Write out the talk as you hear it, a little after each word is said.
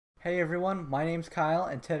Hey everyone, my name's Kyle,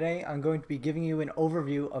 and today I'm going to be giving you an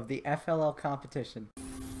overview of the FLL competition.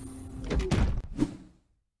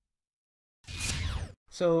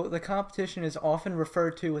 So the competition is often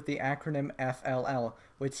referred to with the acronym FLL,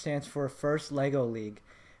 which stands for First LEGO League,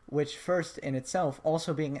 which first in itself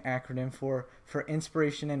also being an acronym for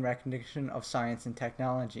Inspiration and Recognition of Science and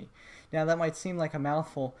Technology. Now that might seem like a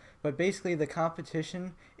mouthful, but basically the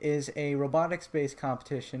competition is a robotics-based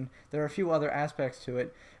competition. There are a few other aspects to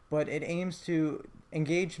it, but it aims to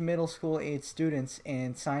engage middle school age students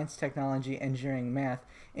in science, technology, engineering, math,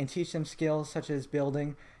 and teach them skills such as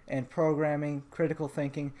building and programming, critical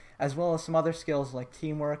thinking, as well as some other skills like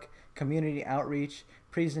teamwork, community outreach,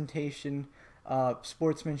 presentation,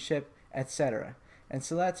 sportsmanship, etc. And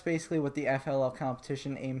so that's basically what the FLL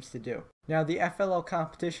competition aims to do. Now the FLL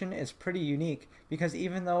competition is pretty unique because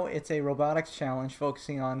even though it's a robotics challenge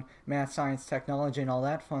focusing on math, science, technology, and all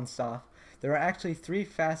that fun stuff, there are actually three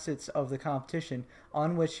facets of the competition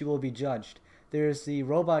on which you will be judged. There's the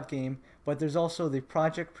robot game, but there's also the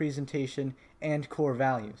project presentation and core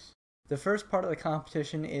values. The first part of the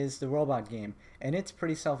competition is the robot game, and it's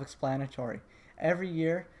pretty self-explanatory. Every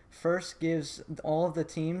year, FIRST gives all of the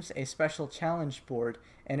teams a special challenge board,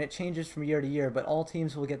 and it changes from year to year, but all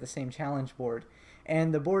teams will get the same challenge board.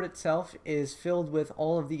 And the board itself is filled with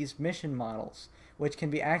all of these mission models, which can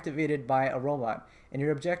be activated by a robot. And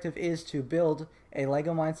your objective is to build a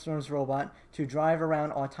LEGO Mindstorms robot to drive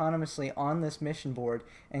around autonomously on this mission board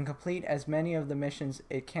and complete as many of the missions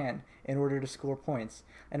it can in order to score points.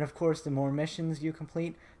 And of course, the more missions you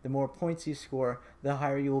complete, the more points you score, the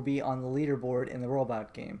higher you will be on the leaderboard in the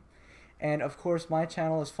robot game. And of course, my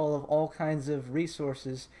channel is full of all kinds of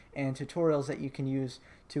resources and tutorials that you can use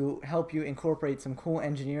to help you incorporate some cool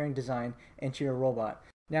engineering design into your robot.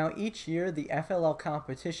 Now each year the FLL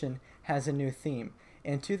competition has a new theme.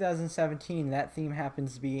 In 2017 that theme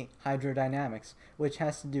happens to be Hydrodynamics, which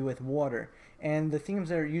has to do with water, and the themes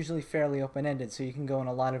are usually fairly open-ended, so you can go in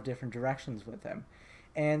a lot of different directions with them.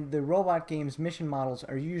 And the robot game's mission models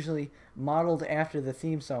are usually modeled after the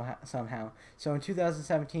theme somehow. So in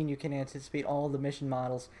 2017 you can anticipate all of the mission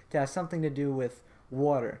models to have something to do with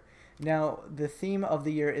water. Now, the theme of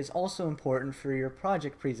the year is also important for your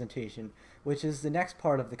project presentation, which is the next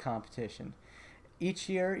part of the competition. Each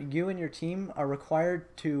year, you and your team are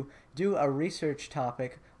required to do a research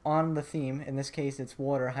topic on the theme. In this case, it's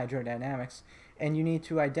water hydrodynamics, and you need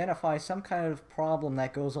to identify some kind of problem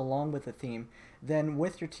that goes along with the theme. Then,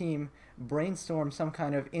 with your team, brainstorm some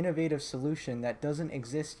kind of innovative solution that doesn't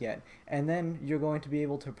exist yet, and then you're going to be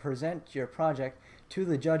able to present your project to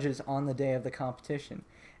the judges on the day of the competition.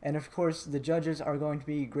 And of course, the judges are going to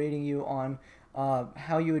be grading you on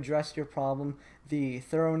how you addressed your problem, the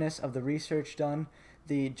thoroughness of the research done,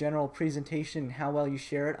 the general presentation, how well you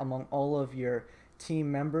share it among all of your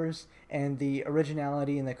team members, and the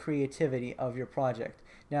originality and the creativity of your project.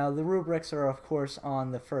 Now, the rubrics are of course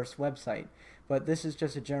on the FIRST website, but this is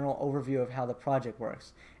just a general overview of how the project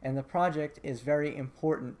works. And the project is very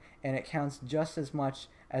important, and it counts just as much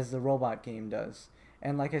as the robot game does.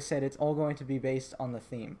 And like I said, it's all going to be based on the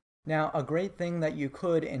theme. Now, a great thing that you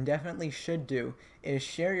could and definitely should do is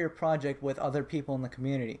share your project with other people in the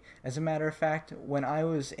community. As a matter of fact, when I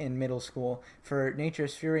was in middle school for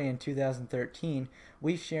Nature's Fury in 2013,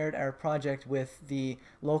 we shared our project with the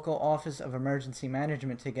local Office of Emergency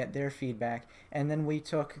Management to get their feedback, and then we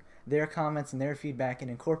took their comments and their feedback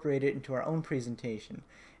and incorporated it into our own presentation.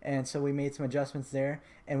 And so we made some adjustments there,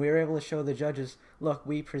 and we were able to show the judges, look,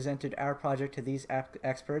 we presented our project to these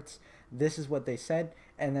experts, this is what they said,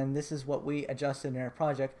 and then this is what we adjusted in our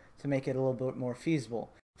project to make it a little bit more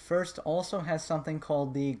feasible. FIRST also has something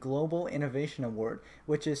called the Global Innovation Award,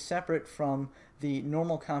 which is separate from the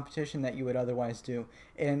normal competition that you would otherwise do.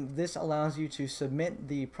 And this allows you to submit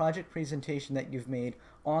the project presentation that you've made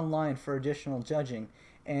online for additional judging.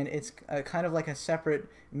 And it's kind of like a separate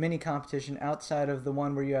mini competition outside of the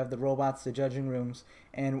one where you have the robots, the judging rooms,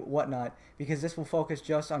 and whatnot, because this will focus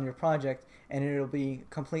just on your project and it'll be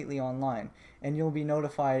completely online. And you'll be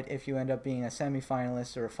notified if you end up being a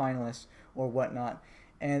semifinalist or a finalist or whatnot.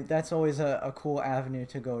 And that's always a cool avenue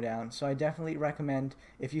to go down. So I definitely recommend,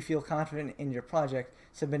 if you feel confident in your project,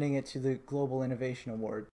 submitting it to the Global Innovation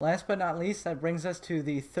Award. Last but not least, that brings us to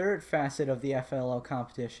the third facet of the FLL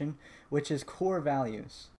competition, which is core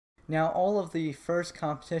values. Now, all of the FIRST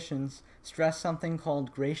competitions stress something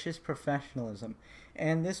called gracious professionalism,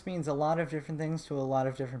 and this means a lot of different things to a lot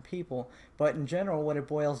of different people, but in general what it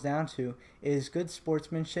boils down to is good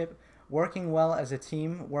sportsmanship, working well as a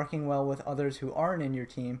team, working well with others who aren't in your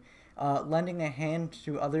team, lending a hand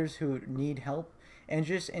to others who need help, and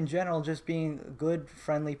just in general, just being good,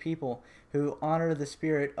 friendly people who honor the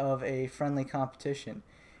spirit of a friendly competition.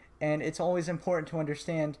 And it's always important to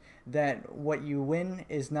understand that what you win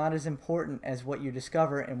is not as important as what you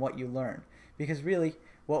discover and what you learn. Because really,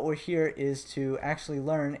 what we're here is to actually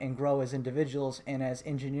learn and grow as individuals and as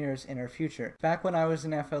engineers in our future. Back when I was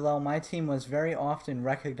in FLL, my team was very often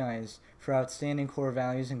recognized for outstanding core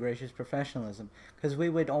values and gracious professionalism, because we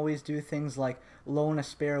would always do things like loan a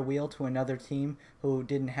spare wheel to another team who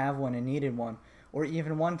didn't have one and needed one. Or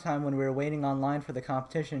even one time when we were waiting online for the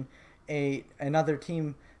competition, another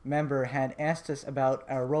team member had asked us about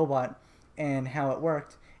our robot and how it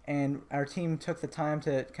worked, and our team took the time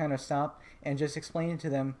to kind of stop and just explain to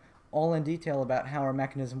them all in detail about how our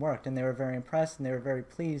mechanism worked, and they were very impressed and they were very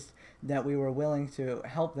pleased that we were willing to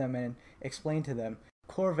help them and explain to them.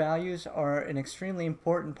 Core values are an extremely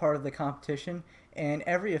important part of the competition, and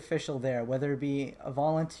every official there, whether it be a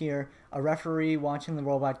volunteer, a referee watching the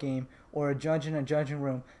robot game, or a judge in a judging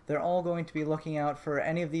room, they're all going to be looking out for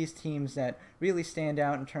any of these teams that really stand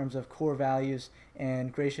out in terms of core values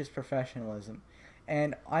and gracious professionalism.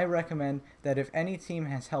 And I recommend that if any team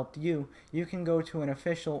has helped you, you can go to an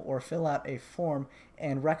official or fill out a form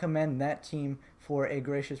and recommend that team for a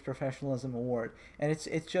gracious professionalism award. And it's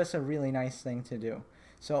just a really nice thing to do.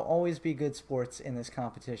 So always be good sports in this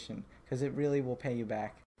competition, because it really will pay you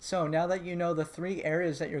back. So now that you know the 3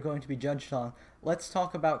 areas that you're going to be judged on, let's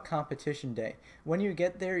talk about competition day. When you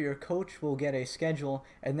get there, your coach will get a schedule,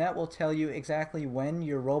 and that will tell you exactly when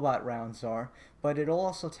your robot rounds are, but it'll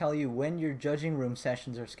also tell you when your judging room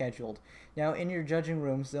sessions are scheduled. Now in your judging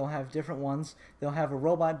rooms, they'll have different ones. They'll have a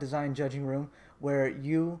robot design judging room where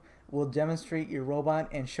you will demonstrate your robot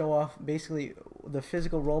and show off basically the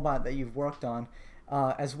physical robot that you've worked on,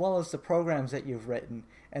 as well as the programs that you've written,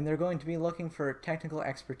 and they're going to be looking for technical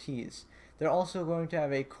expertise. They're also going to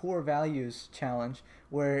have a core values challenge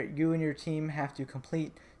where you and your team have to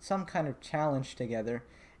complete some kind of challenge together,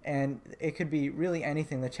 and it could be really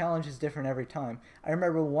anything. The challenge is different every time. I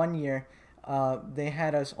remember one year they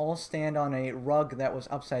had us all stand on a rug that was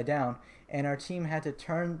upside down, and our team had to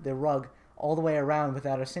turn the rug all the way around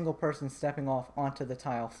without a single person stepping off onto the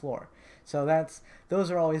tile floor. So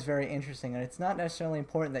those are always very interesting, and it's not necessarily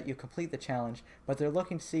important that you complete the challenge, but they're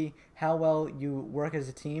looking to see how well you work as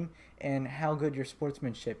a team and how good your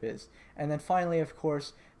sportsmanship is. And then finally, of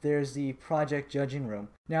course, there's the project judging room.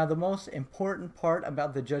 Now, the most important part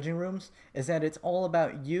about the judging rooms is that it's all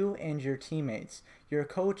about you and your teammates. Your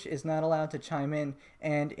coach is not allowed to chime in,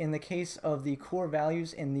 and in the case of the core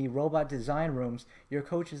values in the robot design rooms, your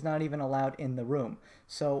coach is not even allowed in the room.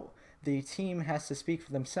 So the team has to speak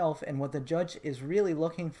for themselves, and what the judge is really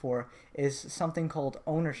looking for is something called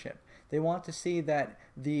ownership. They want to see that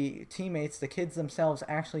the teammates, the kids themselves,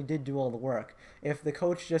 actually did do all the work. If the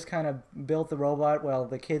coach just kind of built the robot while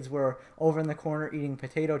the kids were over in the corner eating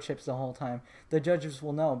potato chips the whole time, the judges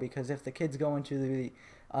will know, because if the kids go into the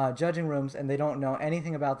judging rooms and they don't know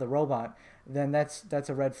anything about the robot, then that's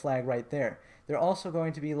a red flag right there. They're also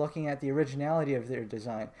going to be looking at the originality of their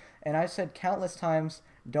design. And I've said countless times,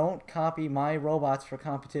 don't copy my robots for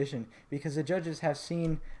competition, because the judges have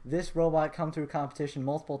seen this robot come through competition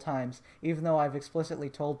multiple times, even though I've explicitly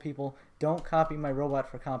told people, don't copy my robot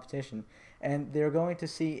for competition. And they're going to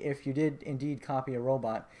see if you did indeed copy a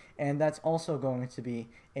robot, and that's also going to be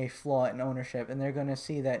a flaw in ownership, and they're going to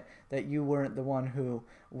see that you weren't the one who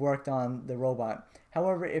worked on the robot.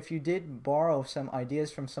 However, if you did borrow some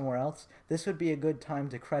ideas from somewhere else, this would be a good time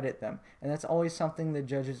to credit them, and that's always something the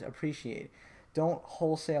judges appreciate. Don't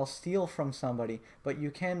wholesale steal from somebody, but you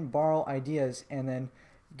can borrow ideas and then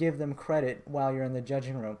give them credit while you're in the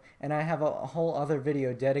judging room. And I have a whole other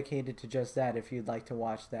video dedicated to just that if you'd like to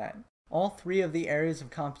watch that. All 3 of the areas of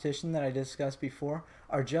competition that I discussed before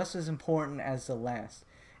are just as important as the last,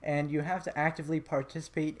 and you have to actively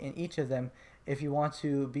participate in each of them if you want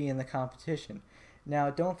to be in the competition. Now,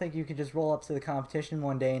 don't think you can just roll up to the competition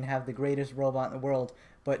one day and have the greatest robot in the world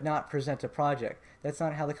but not present a project. That's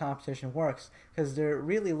not how the competition works, because they're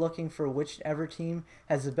really looking for whichever team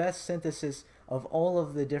has the best synthesis of all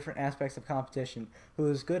of the different aspects of competition, who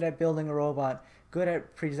is good at building a robot, good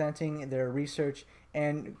at presenting their research,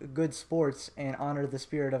 and good sports, and honor the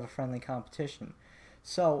spirit of a friendly competition.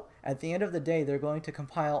 So, at the end of the day, they're going to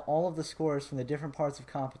compile all of the scores from the different parts of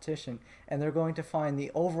competition, and they're going to find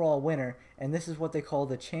the overall winner, and this is what they call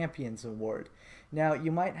the Champions Award. Now,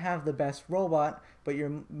 you might have the best robot, but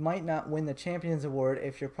you might not win the Champions Award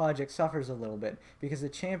if your project suffers a little bit, because the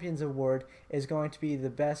Champions Award is going to be the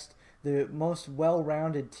best, the most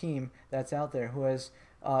well-rounded team that's out there, who has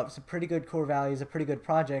some pretty good core values, a pretty good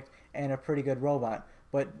project, and a pretty good robot.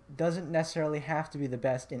 but doesn't necessarily have to be the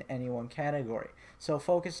best in any one category. So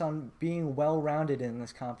focus on being well-rounded in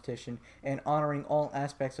this competition and honoring all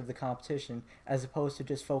aspects of the competition as opposed to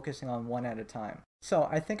just focusing on one at a time. So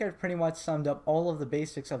I think I've pretty much summed up all of the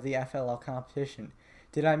basics of the FLL competition.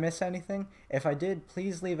 Did I miss anything? If I did,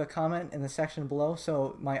 please leave a comment in the section below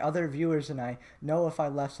so my other viewers and I know if I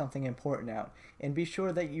left something important out. And be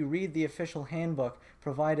sure that you read the official handbook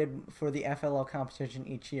provided for the FLL competition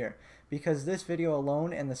each year, because this video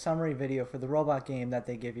alone and the summary video for the robot game that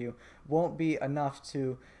they give you won't be enough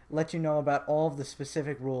to let you know about all of the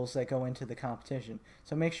specific rules that go into the competition.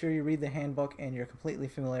 So make sure you read the handbook and you're completely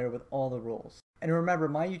familiar with all the rules. And remember,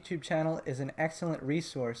 my YouTube channel is an excellent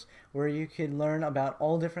resource where you can learn about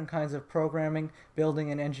all different kinds of programming,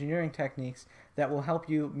 building, and engineering techniques that will help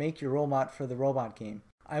you make your robot for the robot game.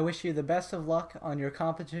 I wish you the best of luck on your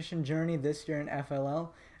competition journey this year in FLL,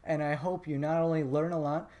 and I hope you not only learn a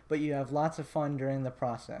lot, but you have lots of fun during the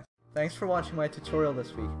process. Thanks for watching my tutorial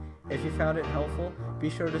this week. If you found it helpful, be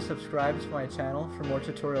sure to subscribe to my channel for more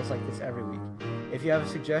tutorials like this every week. If you have a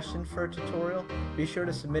suggestion for a tutorial, be sure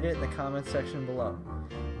to submit it in the comments section below.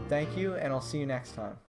 Thank you, and I'll see you next time.